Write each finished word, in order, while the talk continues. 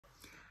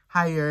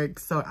Hi,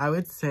 yerix. So I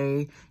would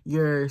say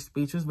your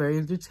speech was very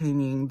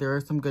entertaining. There were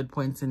some good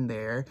points in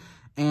there.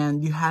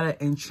 And you had an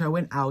intro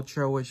and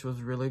outro, which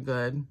was really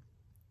good.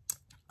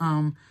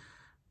 One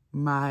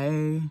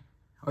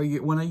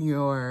of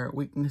your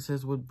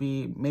weaknesses would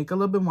be make a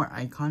little bit more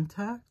eye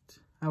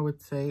contact, I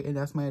would say. And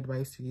that's my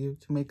advice to you,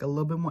 to make a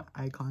little bit more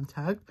eye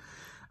contact.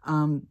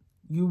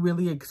 You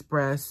really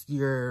express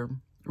your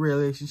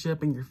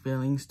relationship and your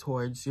feelings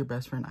towards your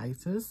best friend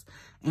Isis.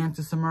 And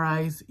to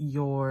summarize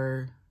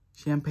your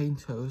champagne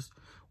toast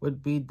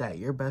would be that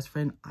your best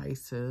friend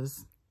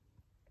Isis,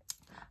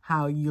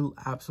 how you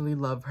absolutely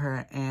love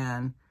her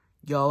and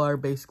y'all are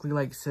basically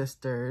like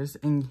sisters,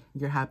 and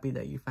you're happy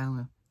that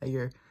that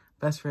your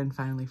best friend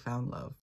finally found love.